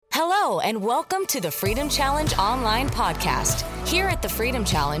Hello, and welcome to the Freedom Challenge online podcast. Here at the Freedom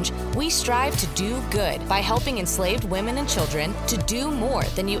Challenge, we strive to do good by helping enslaved women and children to do more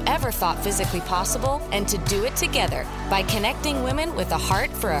than you ever thought physically possible, and to do it together by connecting women with a heart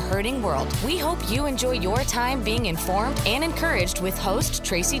for a hurting world. We hope you enjoy your time being informed and encouraged with host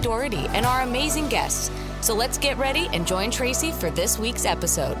Tracy Doherty and our amazing guests. So let's get ready and join Tracy for this week's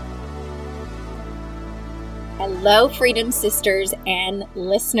episode. Hello, Freedom Sisters and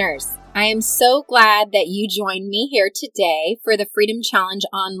listeners. I am so glad that you joined me here today for the Freedom Challenge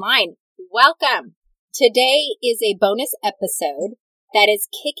Online. Welcome! Today is a bonus episode that is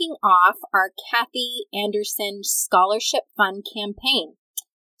kicking off our Kathy Anderson Scholarship Fund campaign.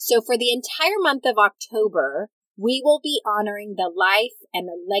 So for the entire month of October, we will be honoring the life and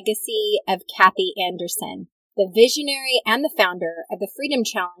the legacy of Kathy Anderson, the visionary and the founder of the Freedom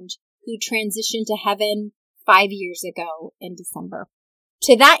Challenge, who transitioned to heaven 5 years ago in December.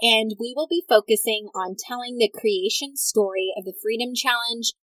 To that end, we will be focusing on telling the creation story of the Freedom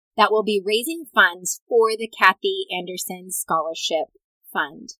Challenge that will be raising funds for the Kathy Anderson Scholarship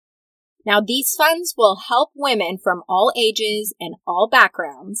Fund. Now, these funds will help women from all ages and all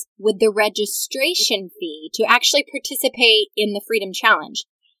backgrounds with the registration fee to actually participate in the Freedom Challenge.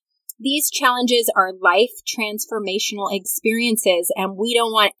 These challenges are life transformational experiences, and we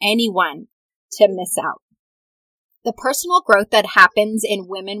don't want anyone to miss out. The personal growth that happens in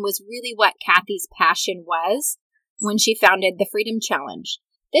women was really what Kathy's passion was when she founded the Freedom Challenge.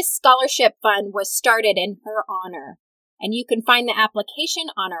 This scholarship fund was started in her honor, and you can find the application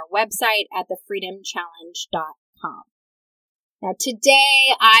on our website at thefreedomchallenge.com. Now,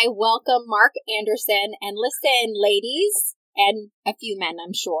 today I welcome Mark Anderson, and listen, ladies, and a few men,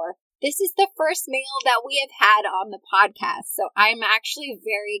 I'm sure. This is the first male that we have had on the podcast, so I'm actually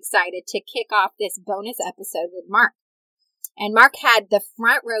very excited to kick off this bonus episode with Mark. And Mark had the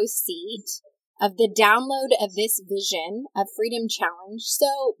front row seat of the download of this vision of Freedom Challenge.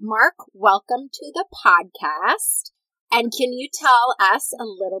 So, Mark, welcome to the podcast. And can you tell us a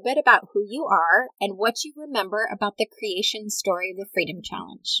little bit about who you are and what you remember about the creation story of the Freedom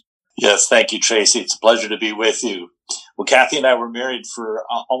Challenge? Yes, thank you, Tracy. It's a pleasure to be with you. Well, Kathy and I were married for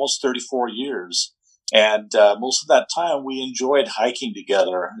almost 34 years, and most of that time we enjoyed hiking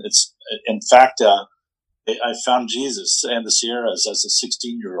together. In fact, I found Jesus and the Sierras as a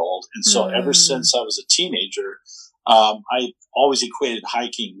 16-year-old, and so ever since I was a teenager, I always equated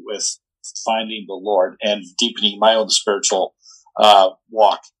hiking with finding the Lord and deepening my own spiritual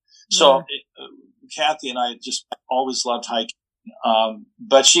walk. So Kathy and I just always loved hiking,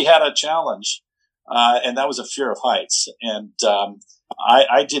 but she had a challenge. And that was a fear of heights. And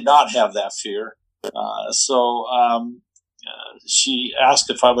I did not have that fear. So she asked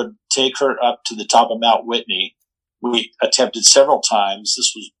if I would take her up to the top of Mount Whitney. We attempted several times.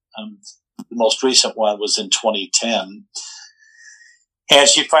 This was the most recent one was in 2010. And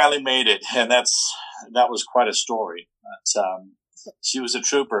she finally made it. And that was quite a story. But, she was a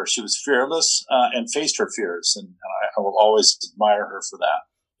trooper. She was fearless and faced her fears. And I will always admire her for that.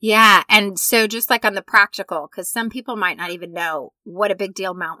 Yeah. And so just like on the practical, because some people might not even know what a big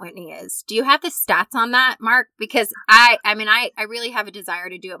deal Mount Whitney is. Do you have the stats on that, Mark? Because I really have a desire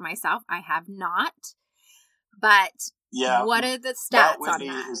to do it myself. I have not. But what are the stats Mount Whitney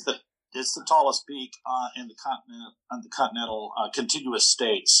on that? It's the tallest peak in the continental contiguous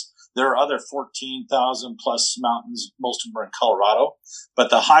states. There are other 14,000 plus mountains. Most of them are in Colorado.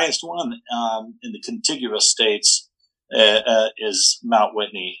 But the highest one in the contiguous states is Mount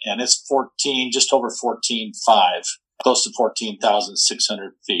Whitney, and it's just over 14,500, close to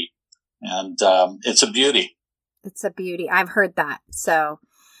 14,600 feet. And it's a beauty. It's a beauty. I've heard that. So,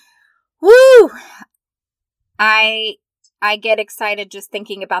 woo! I get excited just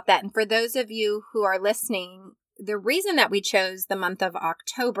thinking about that. And for those of you who are listening, the reason that we chose the month of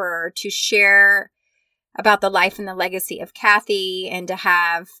October to share about the life and the legacy of Kathy and to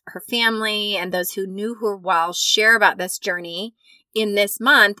have her family and those who knew her well share about this journey in this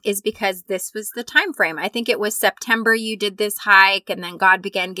month is because this was the time frame. I think it was September you did this hike, and then God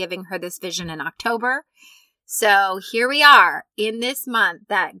began giving her this vision in October. So here we are in this month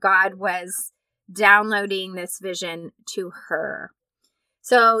that God was downloading this vision to her.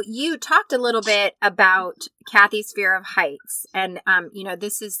 So you talked a little bit about Kathy's fear of heights, and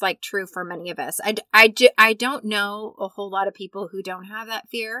this is like true for many of us. I don't know a whole lot of people who don't have that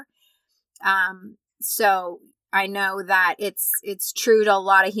fear. So I know that it's true to a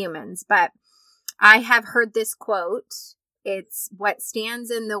lot of humans, but I have heard this quote. It's what stands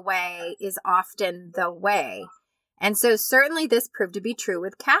in the way is often the way. And so certainly this proved to be true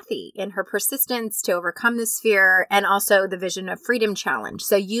with Kathy in her persistence to overcome this fear and also the Vision of Freedom Challenge.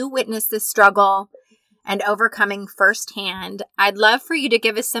 So you witnessed this struggle and overcoming firsthand. I'd love for you to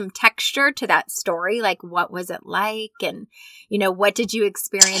give us some texture to that story. Like, what was it like? And, what did you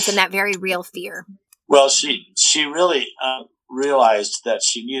experience in that very real fear? Well, she really realized that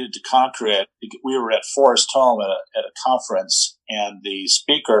she needed to conquer it. We were at Forest Home at a conference, and the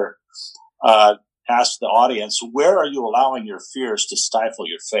speaker asked the audience, "Where are you allowing your fears to stifle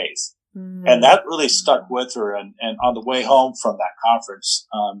your faith?" Mm-hmm. And that really stuck with her. And on the way home from that conference,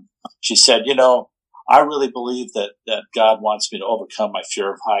 she said, I really believe that God wants me to overcome my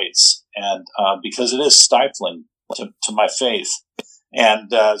fear of heights, and because it is stifling to my faith.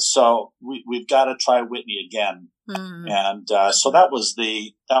 And so we've got to try Whitney again. Mm. And so that was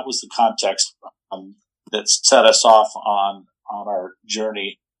the context that set us off on our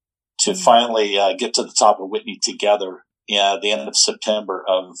journey to finally get to the top of Whitney together at the end of September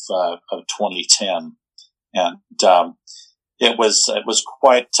of 2010. And it was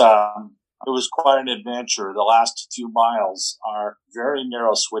quite an adventure. The last few miles are very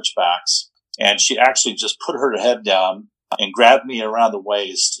narrow switchbacks, and she actually just put her head down and grabbed me around the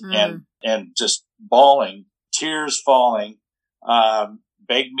waist and just bawling, tears falling,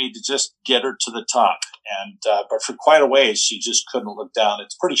 begged me to just get her to the top. And but for quite a ways, she just couldn't look down.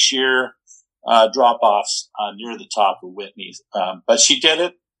 It's pretty sheer drop-offs near the top of Whitney, but she did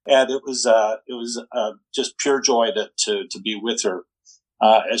it, and it was just pure joy to be with her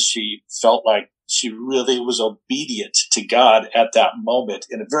as she felt like she really was obedient to God at that moment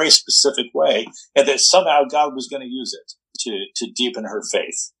in a very specific way, and that somehow God was going to use it to deepen her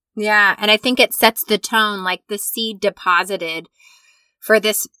faith. Yeah, and I think it sets the tone, like the seed deposited for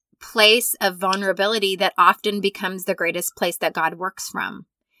this place of vulnerability that often becomes the greatest place that God works from.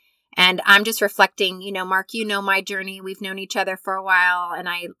 And I'm just reflecting, Mark, my journey. We've known each other for a while, and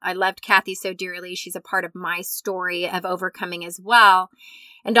I loved Kathy so dearly. She's a part of my story of overcoming as well.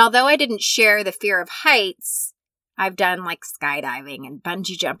 And although I didn't share the fear of heights, I've done like skydiving and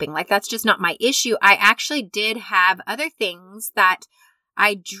bungee jumping. Like, that's just not my issue. I actually did have other things that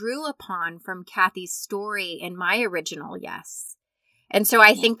I drew upon from Kathy's story in my original yes. And so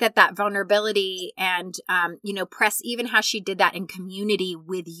I think that vulnerability and, press, even how she did that in community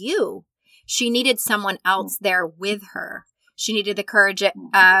with you, she needed someone else there with her. She needed the courage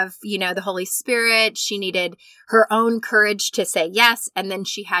of, the Holy Spirit. She needed her own courage to say yes. And then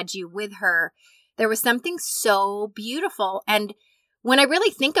she had you with her. There was something so beautiful. And when I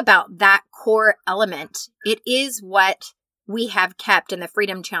really think about that core element, it is what we have kept in the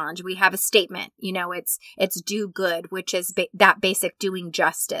Freedom Challenge. We have a statement, it's do good, which is that basic doing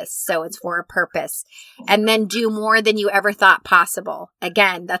justice. So it's for a purpose. And then do more than you ever thought possible.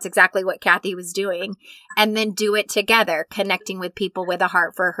 Again, that's exactly what Kathy was doing. And then do it together, connecting with people with a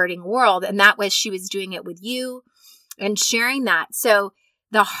heart for a hurting world. And that was, she was doing it with you and sharing that. So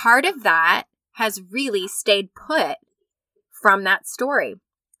the heart of that has really stayed put from that story.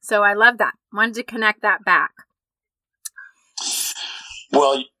 So I love that. Wanted to connect that back.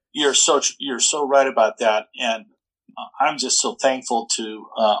 Well, you're so right about that, and I'm just so thankful to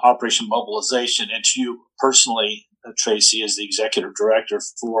Operation Mobilization and to you personally, Tracy, as the executive director,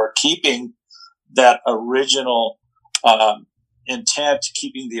 for keeping that original intent,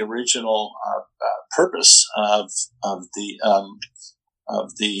 keeping the original purpose of the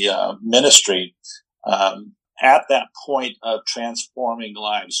ministry at that point of transforming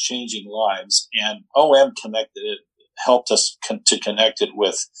lives, changing lives, and OM connected it. Helped us to connect it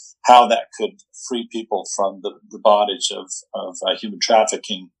with how that could free people from the bondage of human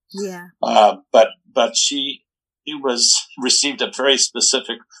trafficking. Yeah. But she received a very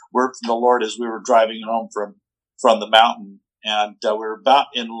specific word from the Lord as we were driving home from the mountain, and we were about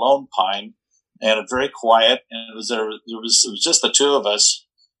in Lone Pine, and it was very quiet, and it was just the two of us,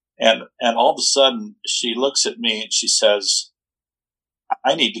 and all of a sudden she looks at me and she says,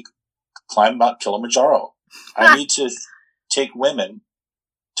 "I need to climb Mount Kilimanjaro. I need to take women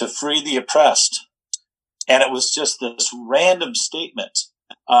to free the oppressed." And it was just this random statement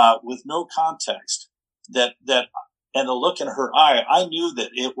with no context that and the look in her eye, I knew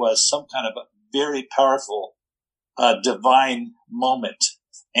that it was some kind of a very powerful divine moment.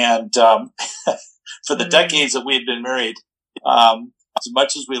 And for the decades that we had been married, as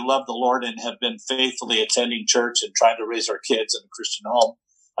much as we love the Lord and have been faithfully attending church and trying to raise our kids in a Christian home,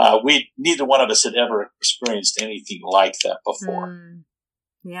 neither one of us had ever experienced anything like that before.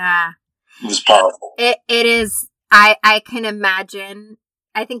 Yeah. It was powerful. It is. I can imagine.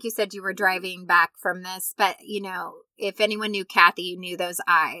 I think you said you were driving back from this, but if anyone knew Kathy, you knew those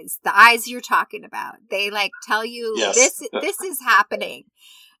eyes, the eyes you're talking about. They like tell you this is happening.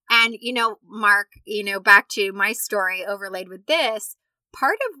 And, Mark, back to my story overlaid with this,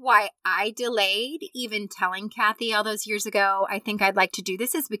 part of why I delayed even telling Kathy all those years ago, I think I'd like to do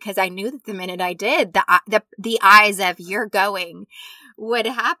this, is because I knew that the minute I did, the eyes of "you're going" would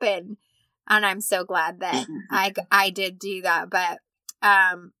happen. And I'm so glad that I did do that. But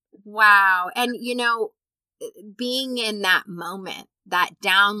wow. And, being in that moment, that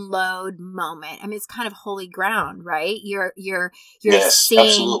download moment, I mean, it's kind of holy ground, right? You're yes, seeing.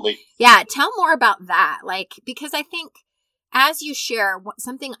 Absolutely. Yeah. Tell more about that. Like, because I think as you share,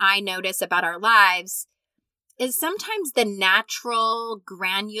 something I notice about our lives is sometimes the natural,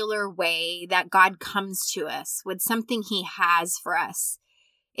 granular way that God comes to us with something he has for us.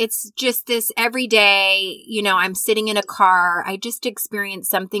 It's just this everyday, I'm sitting in a car. I just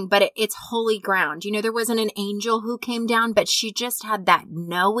experienced something, but it's holy ground. There wasn't an angel who came down, but she just had that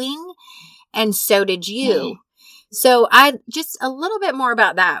knowing. And so did you. So just a little bit more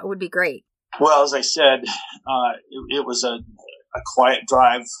about that would be great. Well, as I said, it was a quiet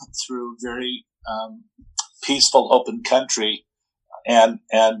drive through very peaceful, open country. And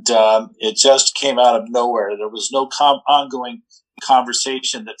it just came out of nowhere. There was no ongoing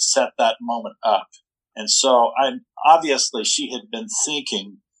conversation that set that moment up. And so obviously she had been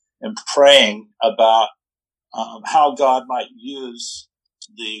thinking and praying about how God might use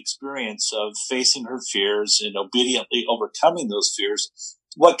the experience of facing her fears and obediently overcoming those fears,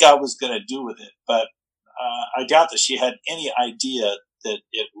 what God was going to do with it. But I doubt that she had any idea that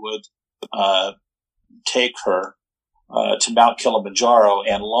it would take her to Mount Kilimanjaro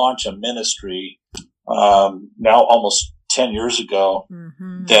and launch a ministry now almost 10 years ago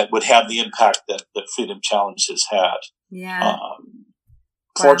that would have the impact that Freedom Challenge has had. Yeah.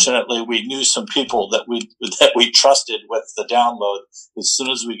 Fortunately, we knew some people that we trusted with the download. As soon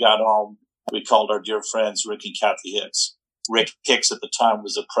as we got home, we called our dear friends Rick and Kathy Hicks. Rick Hicks at the time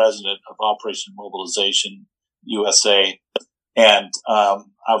was the president of Operation Mobilization USA. And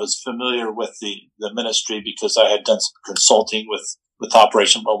I was familiar with the ministry because I had done some consulting with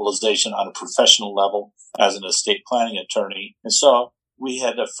Operation Mobilization on a professional level as an estate planning attorney. And so we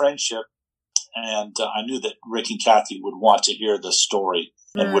had a friendship, and I knew that Rick and Kathy would want to hear the story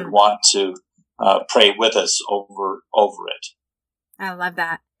and would want to pray with us over it. I love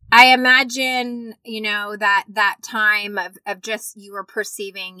that. I imagine, that time of just you were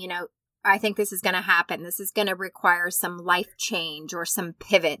perceiving, I think this is going to happen. This is going to require some life change or some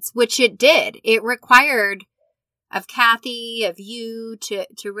pivots, which it did. It required of Kathy, of you to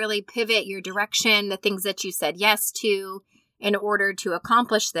really pivot your direction, the things that you said yes to in order to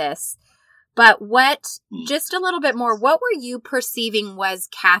accomplish this. But just a little bit more, what were you perceiving was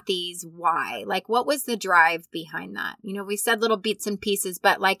Kathy's why? Like, what was the drive behind that? We said little bits and pieces,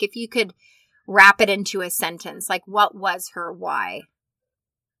 but like, if you could wrap it into a sentence, like, what was her why?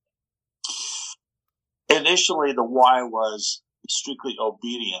 Initially, the why was strictly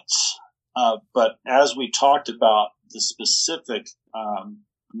obedience. But as we talked about the specific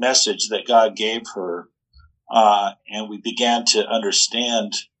message that God gave her, and we began to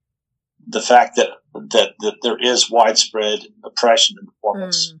understand the fact that there is widespread oppression in the form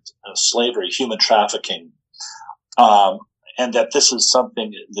of slavery, human trafficking, and that this is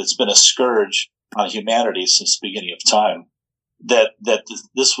something that's been a scourge on humanity since the beginning of time. That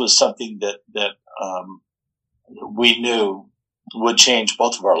this was something that we knew would change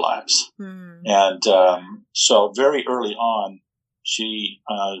both of our lives. And so very early on, she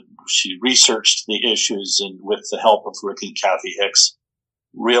researched the issues, and with the help of Rick and Kathy Hicks,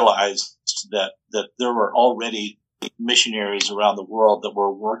 realized that there were already missionaries around the world that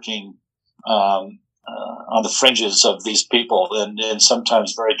were working on the fringes of these people, and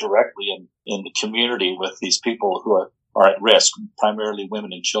sometimes very directly in the community with these people who are at risk, primarily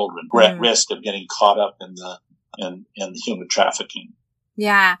women and children, who are at risk of getting caught up in the human trafficking.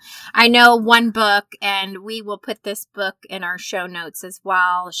 Yeah, I know one book, and we will put this book in our show notes as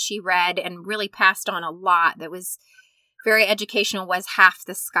well. She read and really passed on a lot that was very educational, was Half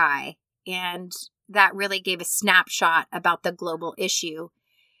the Sky. And that really gave a snapshot about the global issue.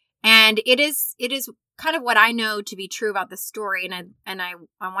 And it is kind of what I know to be true about the story. And I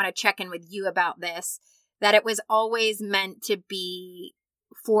want to check in with you about this, that it was always meant to be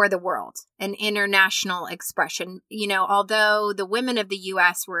for the world, an international expression. Although the women of the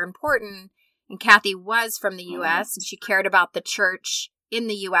U.S. were important, and Kathy was from the U.S. and she cared about the church in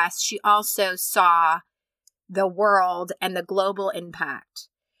the U.S., she also saw the world and the global impact.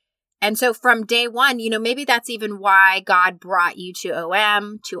 And so from day one, maybe that's even why God brought you to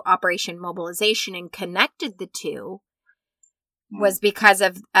OM, to Operation Mobilization, and connected the two, was because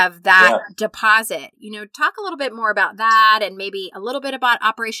of that deposit. Talk a little bit more about that and maybe a little bit about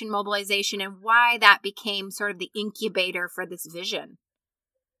Operation Mobilization and why that became sort of the incubator for this vision.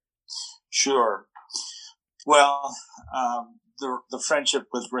 Sure. Well, the friendship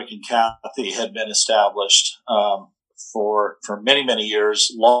with Rick and Kathy had been established for many, many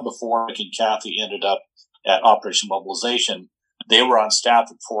years, long before Rick and Kathy ended up at Operation Mobilization. They were on staff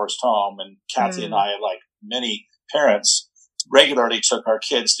at Forest Home, and Kathy and I, like many parents, regularly took our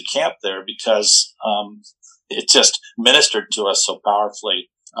kids to camp there because it just ministered to us so powerfully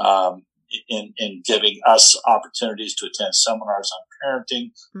in giving us opportunities to attend seminars on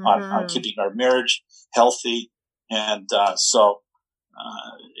parenting, on keeping our marriage healthy. And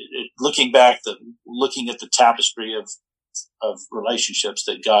looking back, looking at the tapestry of relationships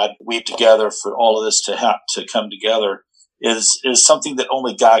that God weaved together for all of this to come together is something that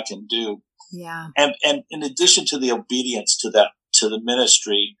only God can do. Yeah. And in addition to the obedience to the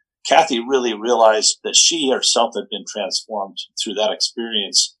ministry, Kathy really realized that she herself had been transformed through that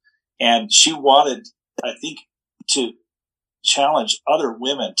experience. And she wanted, I think, to challenge other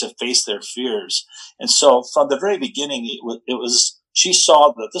women to face their fears. And so from the very beginning, she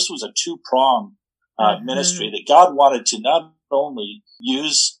saw that this was a two-pronged ministry, that God wanted to not only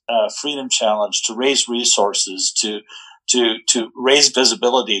use Freedom Challenge to raise resources, to raise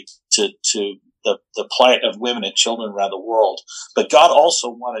visibility to the plight of women and children around the world, but God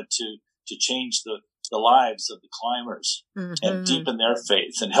also wanted to change the lives of the climbers and deepen their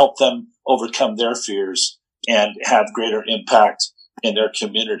faith and help them overcome their fears and have greater impact in their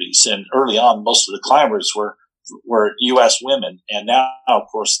communities. And early on, most of the climbers were U.S. women, and now, of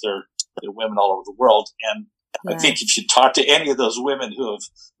course, they're women all over the world. And I think if you talk to any of those women who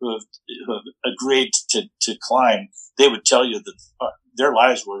have agreed to climb, they would tell you that their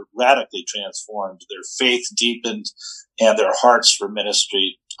lives were radically transformed, their faith deepened, and their hearts for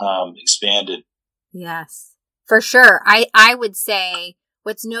ministry expanded. Yes, for sure. I would say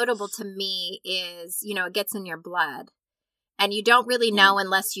what's notable to me is, it gets in your blood, and you don't really know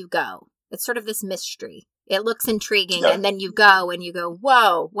unless you go. It's sort of this mystery. It looks intriguing, and then you go and you go,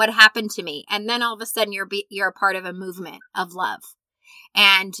 whoa, what happened to me? And then all of a sudden you're a part of a movement of love,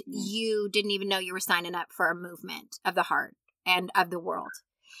 and you didn't even know you were signing up for a movement of the heart and of the world.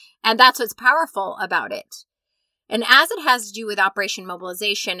 And that's what's powerful about it. And as it has to do with Operation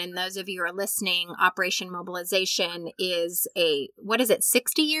Mobilization, and those of you who are listening, Operation Mobilization is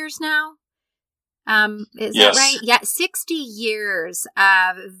 60 years now? Is that right? Yeah, 60 years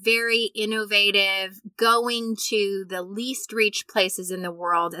of very innovative, going to the least reached places in the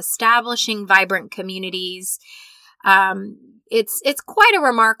world, establishing vibrant communities. It's quite a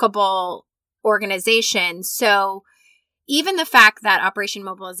remarkable organization. So even the fact that Operation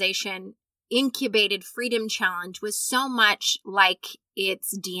Mobilization incubated Freedom Challenge was so much like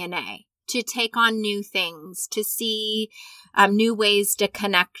its DNA, to take on new things, to see new ways to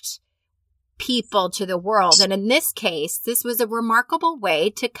connect people to the world. And in this case, this was a remarkable way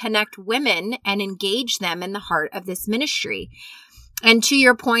to connect women and engage them in the heart of this ministry. And to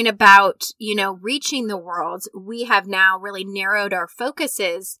your point about, reaching the world, we have now really narrowed our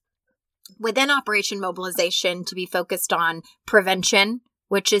focuses within Operation Mobilization to be focused on prevention,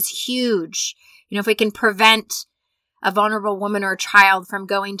 which is huge. If we can prevent a vulnerable woman or child from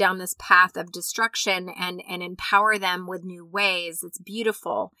going down this path of destruction and empower them with new ways, it's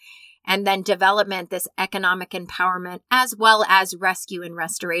beautiful. And then development, this economic empowerment, as well as rescue and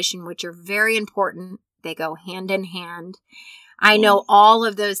restoration, which are very important. They go hand in hand. I know all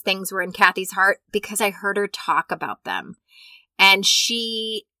of those things were in Kathy's heart because I heard her talk about them. And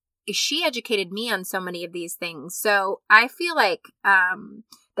she educated me on so many of these things. So I feel like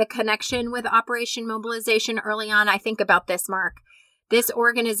the connection with Operation Mobilization early on, I think about this, Mark. This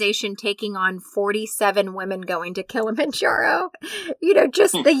organization taking on 47 women going to Kilimanjaro,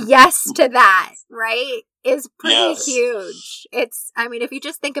 just the yes to that, right, is pretty huge. If you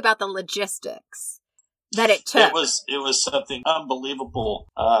just think about the logistics that it took. It was something unbelievable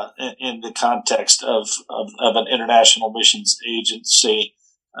in the context of an international missions agency.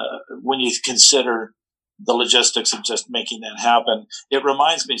 When you consider the logistics of just making that happen, it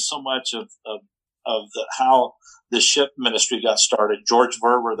reminds me so much of how the ship ministry got started. George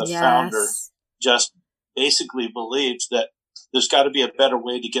Verwer, the founder, just basically believed that there's got to be a better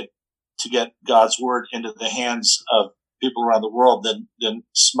way to get God's word into the hands of people around the world than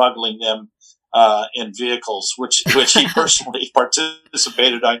smuggling them in vehicles, which he personally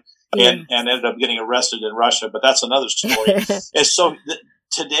participated on and ended up getting arrested in Russia. But that's another story. And so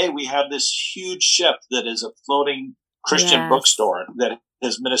today we have this huge ship that is a floating Christian bookstore that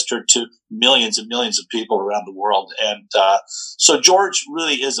has ministered to millions and millions of people around the world. And so George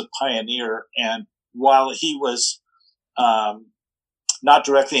really is a pioneer. And while he was not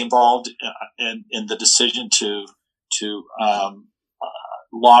directly involved in the decision to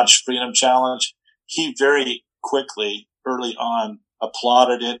launch Freedom Challenge, he very quickly, early on,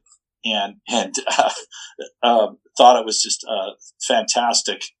 applauded it and thought it was just a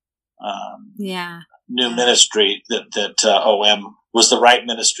fantastic new ministry that OM was the right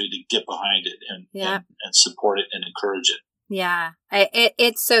ministry to get behind it and support it and encourage it. Yeah,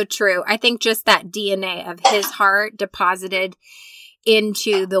 it's so true. I think just that DNA of his heart deposited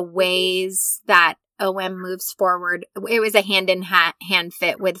into the ways that OM moves forward. It was a hand-in-hand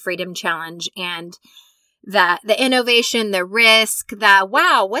fit with Freedom Challenge, and the innovation, the risk,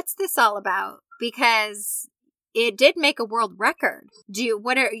 wow, what's this all about? Because it did make a world record.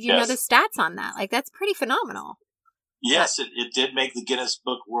 What are know the stats on that? Like, that's pretty phenomenal. Yes, it did make the Guinness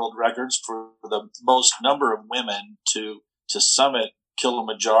Book World Records for the most number of women to summit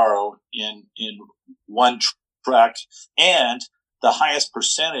Kilimanjaro in one trek, and the highest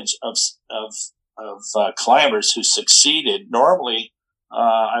percentage of climbers who succeeded. Normally,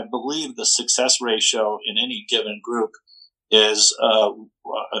 I believe the success ratio in any given group is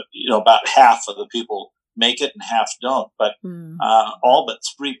about half of the people make it and half don't. But all but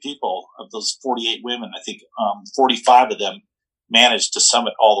 3 people of those 48 women, I think 45 of them managed to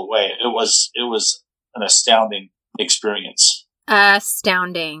summit all the way. It was an astounding experience.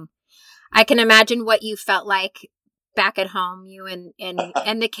 Astounding. I can imagine what you felt like back at home, you and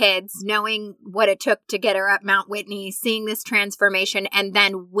the kids, knowing what it took to get her up Mount Whitney, seeing this transformation, and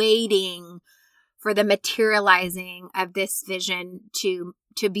then waiting for the materializing of this vision to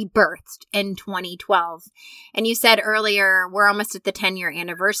be birthed in 2012. And you said earlier, we're almost at the 10-year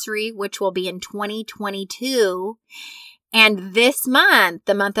anniversary, which will be in 2022. And this month,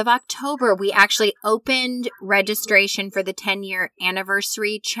 the month of October, we actually opened registration for the 10-year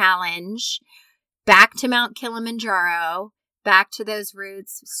anniversary challenge. Back to Mount Kilimanjaro, back to those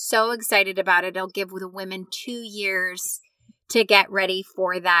roots. So excited about it. It'll give the women 2 years to get ready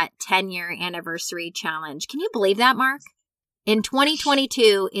for that 10-year anniversary challenge. Can you believe that, Mark? In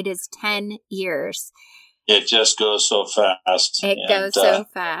 2022, it is 10 years. It just goes so fast. It goes so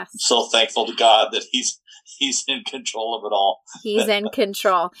fast. I'm so thankful to God that He's in control of it all. He's in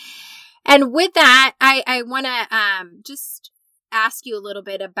control. And with that, I want to just ask you a little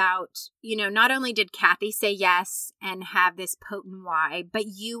bit about, not only did Kathy say yes and have this potent why, but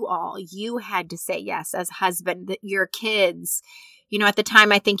you had to say yes as husband, that your kids, at the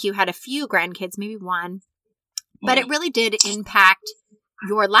time, I think you had a few grandkids, maybe one, but it really did impact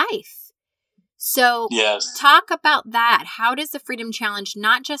your life. So talk about that. How does the Freedom Challenge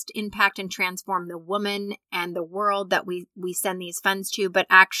not just impact and transform the woman and the world that we send these funds to, but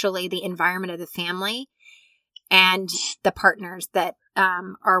actually the environment of the family and the partners that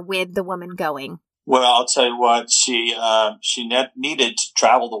are with the woman going? Well, I'll tell you what, she needed to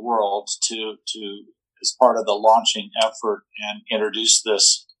travel the world to as part of the launching effort and introduce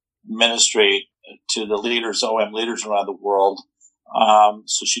this ministry to the leaders, OM leaders around the world.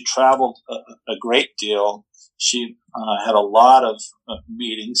 So she traveled a great deal. She had a lot of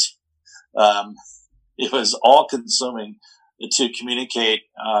meetings. It was all consuming to communicate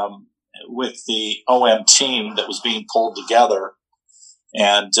with the OM team that was being pulled together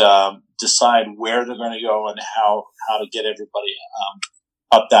and decide where they're going to go and how to get everybody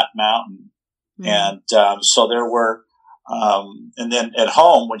up that mountain. And so there were, and then at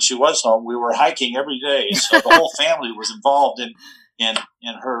home, when she was home, we were hiking every day. So the whole family was involved in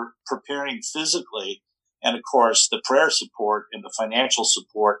her preparing physically. And of course, the prayer support and the financial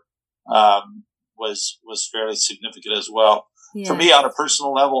support was fairly significant as well. Yeah. For me, on a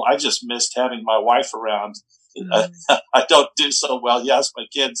personal level, I just missed having my wife around. I don't do so well. Yes, my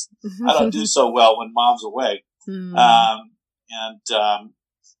kids. I don't do so well when mom's away.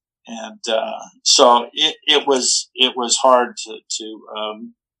 So it was hard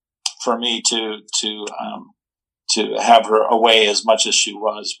for me to have her away as much as she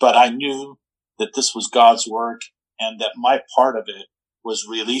was. But I knew that this was God's work and that my part of it was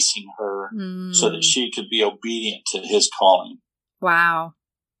releasing her so that she could be obedient to His calling. Wow.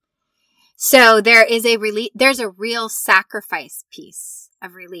 So there's a real sacrifice piece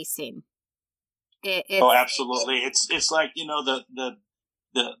of releasing. Absolutely. It's like,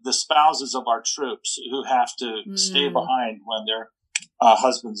 the spouses of our troops who have to stay behind when their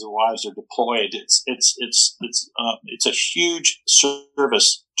husbands and wives are deployed. It's a huge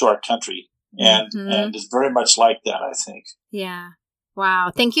service to our country, and it's very much like that, I think. Yeah.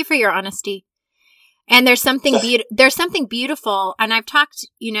 Wow. Thank you for your honesty. And there's something beautiful. And I've talked,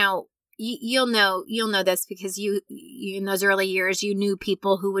 you'll know this because you in those early years, you knew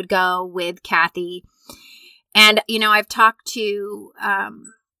people who would go with Kathy. And, I've talked to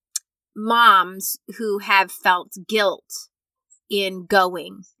moms who have felt guilt in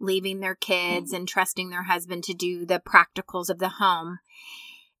going, leaving their kids and trusting their husband to do the practicals of the home.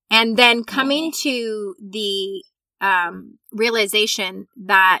 And then coming to the realization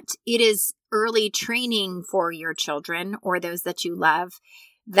that it is early training for your children or those that you love,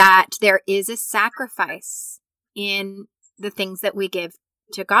 that there is a sacrifice in the things that we give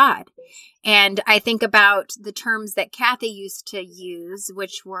to God. And I think about the terms that Kathy used to use,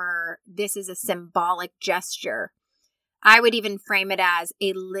 which were, this is a symbolic gesture. I would even frame it as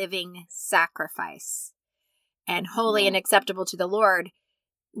a living sacrifice and holy and acceptable to the Lord.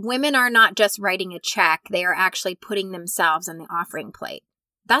 Women are not just writing a check. They are actually putting themselves on the offering plate.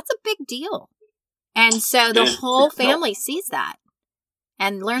 That's a big deal. And so the whole family sees that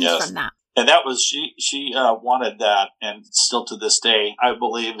and learns from that. And that was, she wanted that, and still to this day, I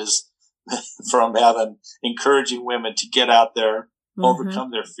believe, is from heaven, encouraging women to get out there, overcome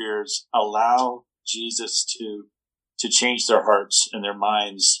their fears, allow Jesus to change their hearts and their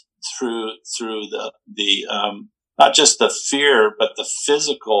minds through the not just the fear, but the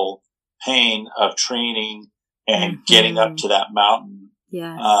physical pain of training and getting up to that mountain.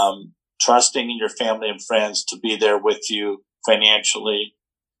 Yes. Trusting in your family and friends to be there with you financially,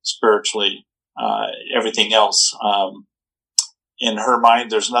 spiritually, everything else. In her mind,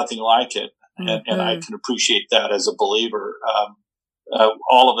 there's nothing like it. And I can appreciate that as a believer.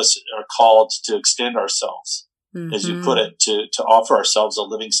 All of us are called to extend ourselves, as you put it, to offer ourselves a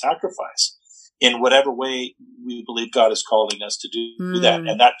living sacrifice in whatever way we believe God is calling us to do that.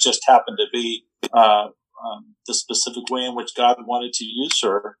 And that just happened to be the specific way in which God wanted to use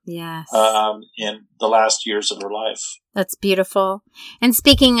her in the last years of her life. That's beautiful. And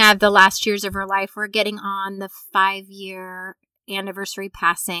speaking of the last years of her life, we're getting on the 5-year anniversary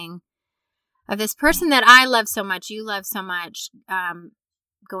passing of this person that I love so much, you love so much,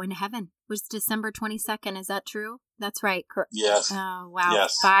 going to heaven. It was December 22nd. Is that true? That's right. Yes. Oh, wow.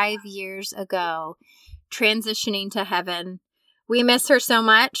 Yes. 5 years ago, transitioning to heaven. We miss her so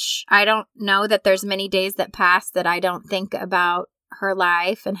much. I don't know that there's many days that pass that I don't think about her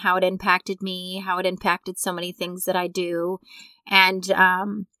life and how it impacted me, how it impacted so many things that I do. And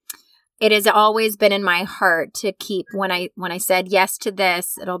it has always been in my heart to keep, when I said yes to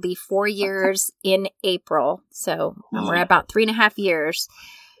this, it'll be 4 years in April. So we're at about 3.5 years.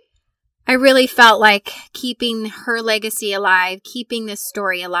 I really felt like keeping her legacy alive, keeping this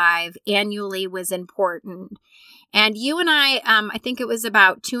story alive annually was important. And you and I think it was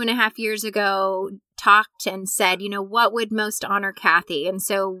about 2.5 years ago, talked and said, what would most honor Kathy? And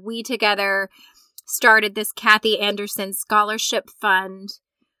so we together started this Kathy Anderson Scholarship Fund,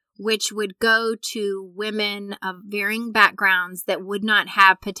 which would go to women of varying backgrounds that would not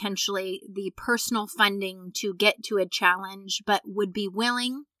have potentially the personal funding to get to a challenge, but would be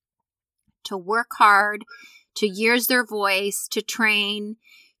willing to work hard, to use their voice, to train,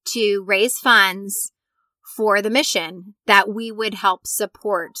 to raise funds for the mission, that we would help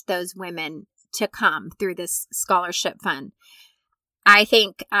support those women to come through this scholarship fund. I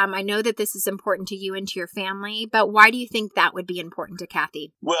think, I know that this is important to you and to your family, but why do you think that would be important to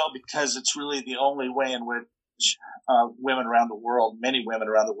Kathy? Well, because it's really the only way in which women around the world, many women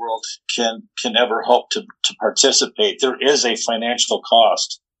around the world, can ever hope to participate. There is a financial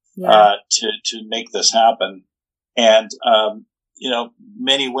cost to make this happen. And,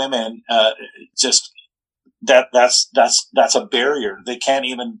 many women just, that's a barrier. They can't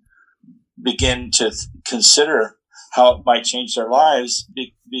even begin to consider how it might change their lives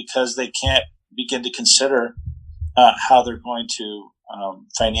because they can't begin to consider how they're going to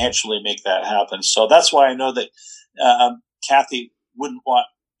financially make that happen. So that's why I know that Kathy wouldn't want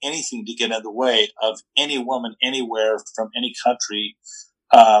anything to get in the way of any woman anywhere from any country,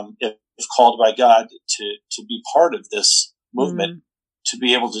 if called by God to be part of this movement, to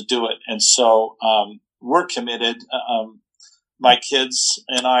be able to do it. And so we're committed. My kids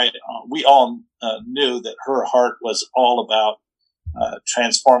and I, we all knew that her heart was all about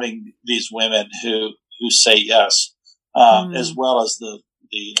transforming these women who say yes, as well as the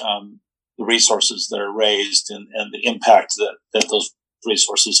resources that are raised and the impact that those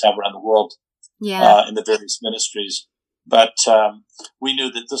resources have around the world in the various ministries. But we knew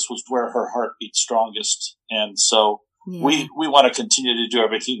that this was where her heart beat strongest. And so we want to continue to do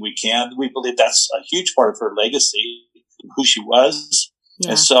everything we can. We believe that's a huge part of her legacy, who she was.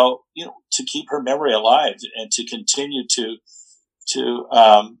 And so, to keep her memory alive and to continue to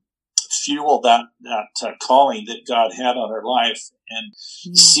fuel that calling that God had on her life and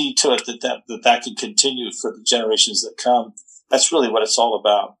see to it that can continue for the generations that come. That's really what it's all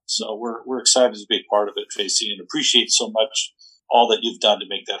about. So we're excited to be a part of it, Tracy, and appreciate so much all that you've done to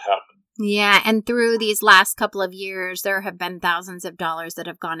make that happen. Yeah, and through these last couple of years, there have been thousands of dollars that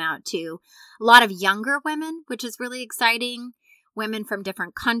have gone out to a lot of younger women, which is really exciting. Women from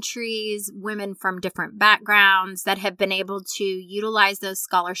different countries, women from different backgrounds that have been able to utilize those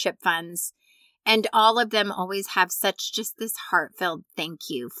scholarship funds. And all of them always have such just this heartfelt thank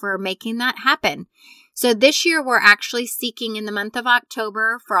you for making that happen. So this year, we're actually seeking in the month of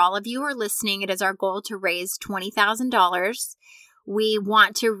October, for all of you who are listening, it is our goal to raise $20,000. We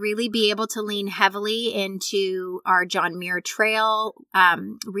want to really be able to lean heavily into our John Muir Trail,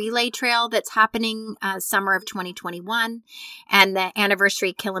 relay trail that's happening summer of 2021, and the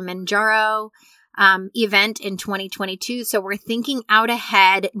anniversary Kilimanjaro event in 2022. So we're thinking out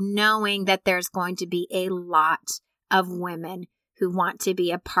ahead, knowing that there's going to be a lot of women who want to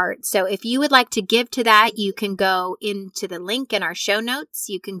be a part. So if you would like to give to that, you can go into the link in our show notes.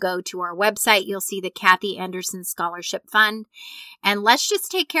 You can go to our website. You'll see the Kathy Anderson Scholarship Fund. And let's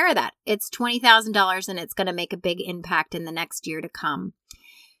just take care of that. It's $20,000 and it's going to make a big impact in the next year to come.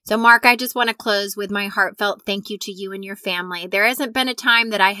 So Mark, I just want to close with my heartfelt thank you to you and your family. There hasn't been a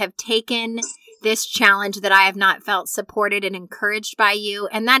time that I have taken this challenge that I have not felt supported and encouraged by you.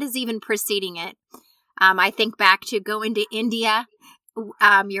 And that is even preceding it. I think back to going to India.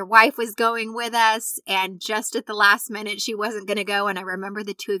 Your wife was going with us, and just at the last minute, she wasn't going to go. And I remember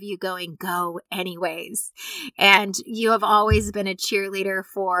the two of you going, go anyways. And you have always been a cheerleader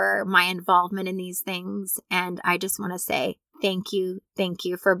for my involvement in these things. And I just want to say thank you. Thank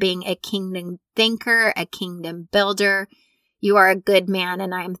you for being a kingdom thinker, a kingdom builder. You are a good man,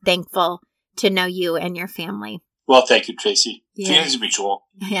 and I am thankful to know you and your family. Well, thank you, Tracy. Yeah. Feelings mutual.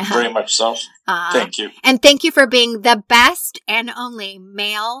 Yeah. Very much so. Thank you. And thank you for being the best and only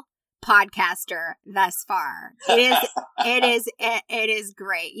male podcaster thus far. It is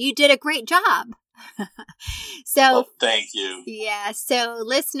great. You did a great job. Well, thank you. Yeah. So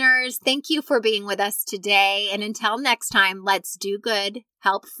listeners, thank you for being with us today. And until next time, let's do good,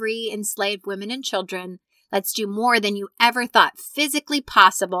 help free enslaved women and children. Let's do more than you ever thought physically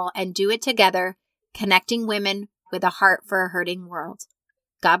possible and do it together, connecting women with a heart for a hurting world.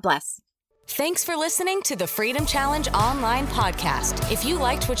 God bless. Thanks for listening to the Freedom Challenge online podcast. If you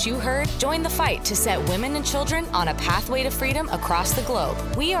liked what you heard, join the fight to set women and children on a pathway to freedom across the globe.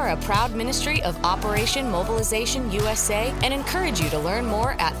 We are a proud ministry of Operation Mobilization USA and encourage you to learn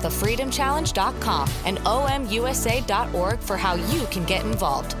more at thefreedomchallenge.com and omusa.org for how you can get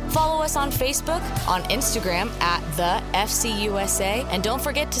involved. Follow us on Facebook, on Instagram at the FCUSA, and don't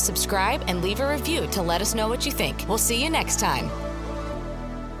forget to subscribe and leave a review to let us know what you think. We'll see you next time.